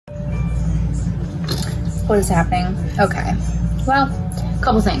What is happening? Okay. Well, a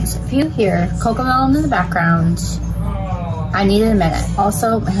couple things. If you hear Cocomelon in the background, I needed a minute.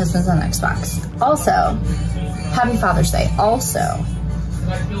 Also, my husband's on Xbox. Also, happy Father's Day. Also,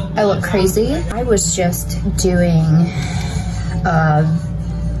 I look crazy. I was just doing a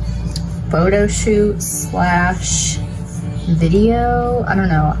photo shoot slash video. I don't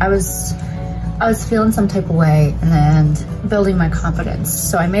know. I was feeling some type of way and building my confidence.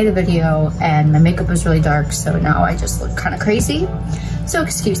 So I made a video and my makeup was really dark, so now I just look kind of crazy. So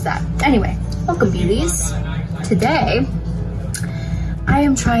excuse that. Anyway, welcome beauties. Today, I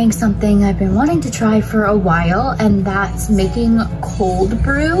am trying something I've been wanting to try for a while, and that's making cold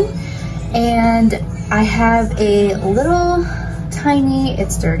brew. And I have a little tiny,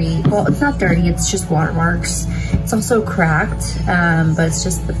 it's dirty. Well, it's not dirty, it's just watermarks. It's also cracked, but it's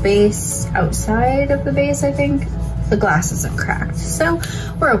just the base, outside of the base, I think. The glass isn't cracked, so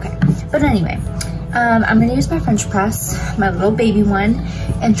we're okay. But anyway, I'm gonna use my French press, my little baby one,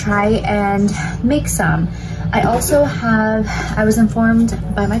 and try and make some. I also have, I was informed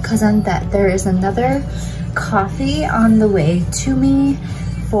by my cousin that there is another coffee on the way to me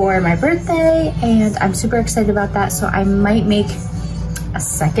for my birthday, and I'm super excited about that, so I might make a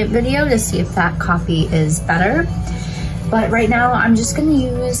second video to see if that coffee is better. But right now, I'm just gonna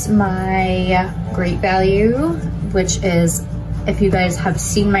use my Great Value, which is, if you guys have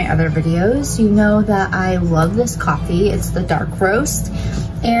seen my other videos, you know that I love this coffee. It's the dark roast,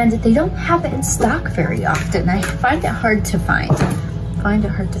 and they don't have it in stock very often. I find it hard to find.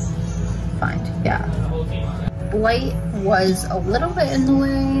 Yeah. Light was a little bit in the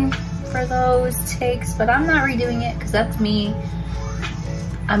way for those takes, but I'm not redoing it because that's me.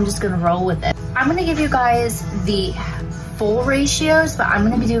 I'm just gonna roll with it. I'm gonna give you guys the full ratios, but I'm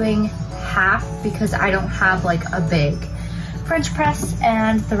gonna be doing half because I don't have like a big French press,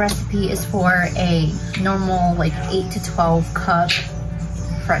 and the recipe is for a normal like 8 to 12 cup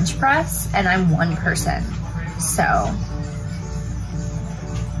French press, and I'm one person. So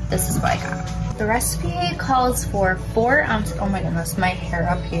this is what I got. The recipe calls for 4 ounces. Oh my goodness, my hair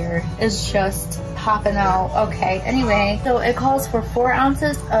up here is just popping out. Okay, anyway, so it calls for 4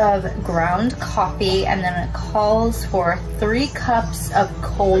 ounces of ground coffee, and then it calls for 3 cups of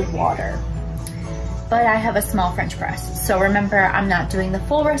cold water. But I have a small French press, so remember, I'm not doing the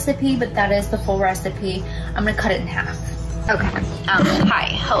full recipe, but that is the full recipe. I'm gonna cut it in half. Okay, hi,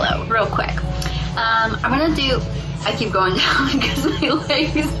 hello, real quick. I'm gonna do, I keep going down because my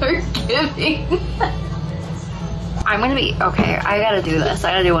legs are giving. I'm gonna be, okay, I gotta do this.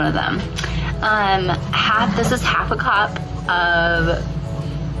 I gotta do one of them. This is half a cup of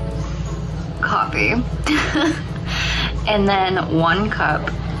coffee. And then 1 cup,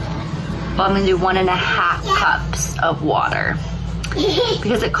 well, I'm gonna do 1.5 cups of water.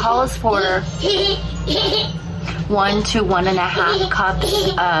 Because it calls for 1 to 1.5 cups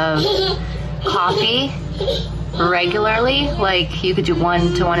of coffee regularly. Like you could do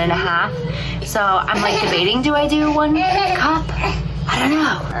 1 to 1.5. So I'm like debating, do I do 1 cup? I don't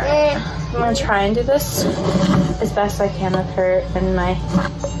know. I'm gonna try and do this as best I can with her and my,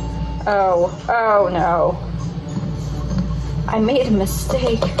 oh no. I made a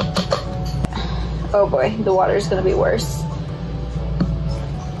mistake. Oh boy, the water's gonna be worse.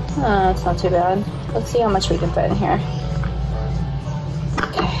 It's not too bad. Let's see how much we can fit in here.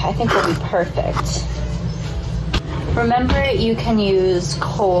 Okay, I think we'll be perfect. Remember, you can use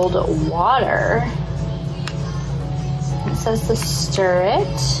cold water. It says to stir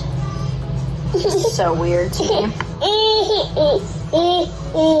it. This is so weird to me.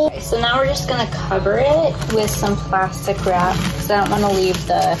 Okay, so now we're just gonna cover it with some plastic wrap because I don't want to leave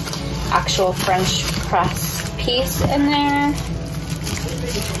the actual French press piece in there.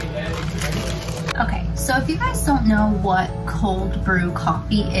 Okay, so if you guys don't know what cold brew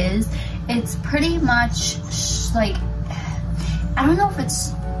coffee is, it's pretty much like, I don't know if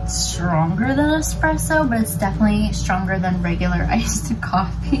it's stronger than espresso, but it's definitely stronger than regular iced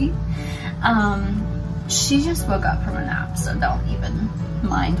coffee. She just woke up from a nap, so don't even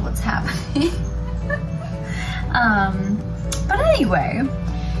mind what's happening. But anyway,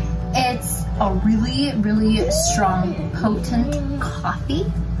 it's a really, really strong, potent coffee.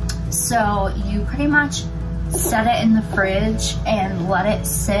 So you pretty much set it in the fridge and let it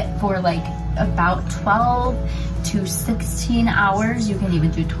sit for like about 12 to 16 hours. You can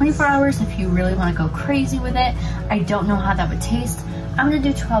even do 24 hours if you really want to go crazy with it. I don't know how that would taste. I'm gonna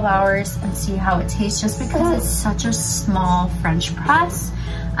do 12 hours and see how it tastes just because it's such a small French press.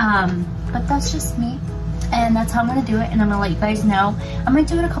 But that's just me. And that's how I'm gonna do it, and I'm gonna let you guys know. I'm gonna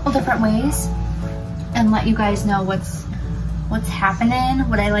do it a couple different ways and let you guys know what's what's happening,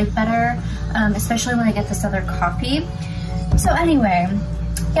 what I like better, especially when I get this other coffee. So anyway,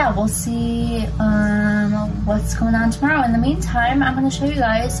 yeah, we'll see what's going on tomorrow. In the meantime, I'm going to show you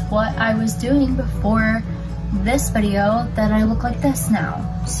guys what I was doing before this video that I look like this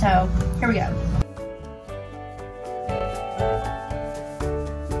now. So here we go.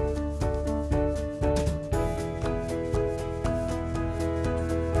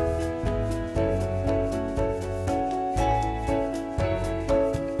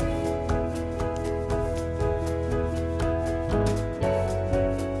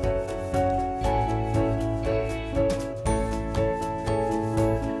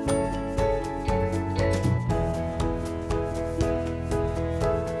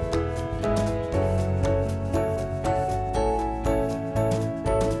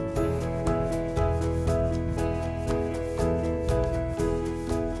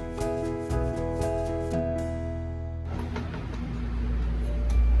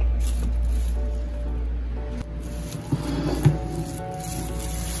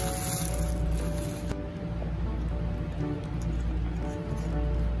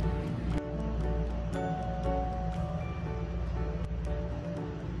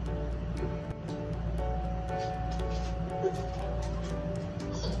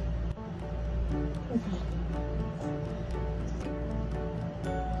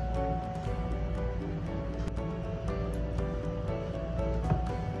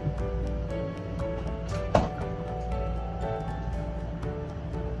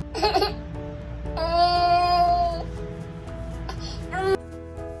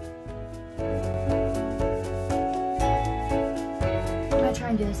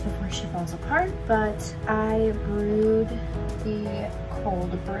 And do this before she falls apart, but I brewed the cold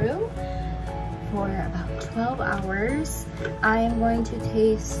brew for about 12 hours. I am going to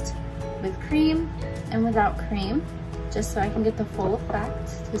taste with cream and without cream, just so I can get the full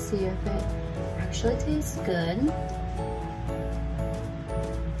effect to see if it actually tastes good.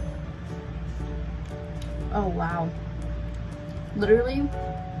 Oh wow, literally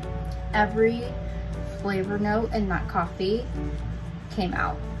every flavor note in that coffee came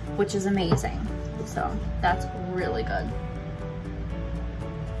out, which is amazing. So that's really good.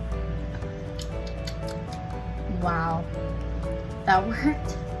 Wow, that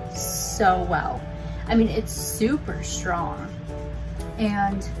worked so well. I mean, it's super strong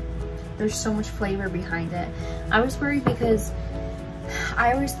and there's so much flavor behind it. I was worried because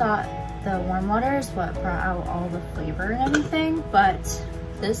I always thought the warm water is what brought out all the flavor and everything, but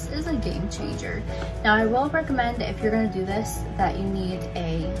this is a game changer. Now I will recommend, if you're gonna do this, that you need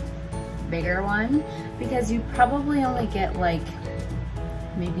a bigger one, because you probably only get like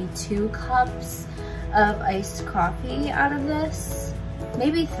maybe 2 cups of iced coffee out of this.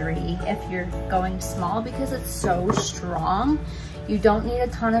 Maybe 3 if you're going small, because it's so strong. You don't need a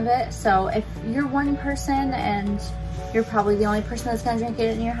ton of it. So if you're one person and you're probably the only person that's gonna drink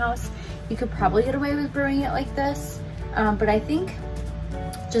it in your house, you could probably get away with brewing it like this. But I think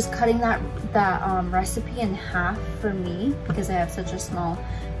just cutting that recipe in half for me, because I have such a small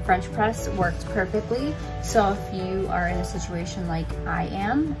French press, worked perfectly. So if you are in a situation like I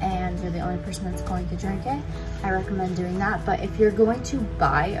am and you're the only person that's going to drink it, I recommend doing that. But if you're going to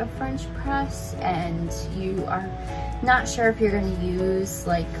buy a French press and you are not sure if you're going to use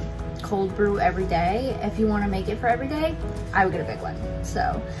like cold brew every day, if you want to make it for every day, I would get a big one.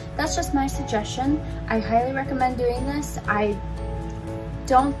 So that's just my suggestion. I highly recommend doing this. I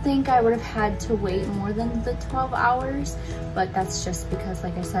don't think I would have had to wait more than the 12 hours, but that's just because,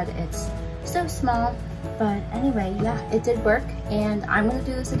 like I said, it's so small. But anyway, yeah, it did work, and I'm gonna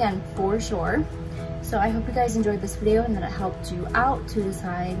do this again for sure. So I hope you guys enjoyed this video and that it helped you out to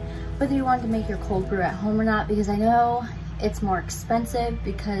decide whether you want to make your cold brew at home or not, because I know it's more expensive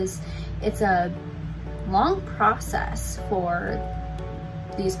because it's a long process for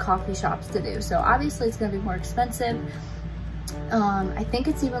these coffee shops to do. So obviously it's gonna be more expensive. I think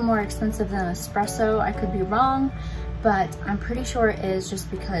it's even more expensive than espresso. I could be wrong, but I'm pretty sure it is, just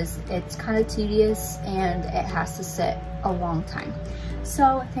because it's kind of tedious and it has to sit a long time.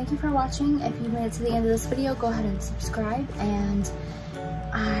 So thank you for watching. If you made it to the end of this video, go ahead and subscribe, and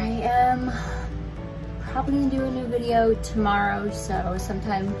I am probably gonna do a new video tomorrow, so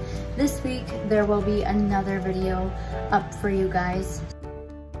sometime this week there will be another video up for you guys.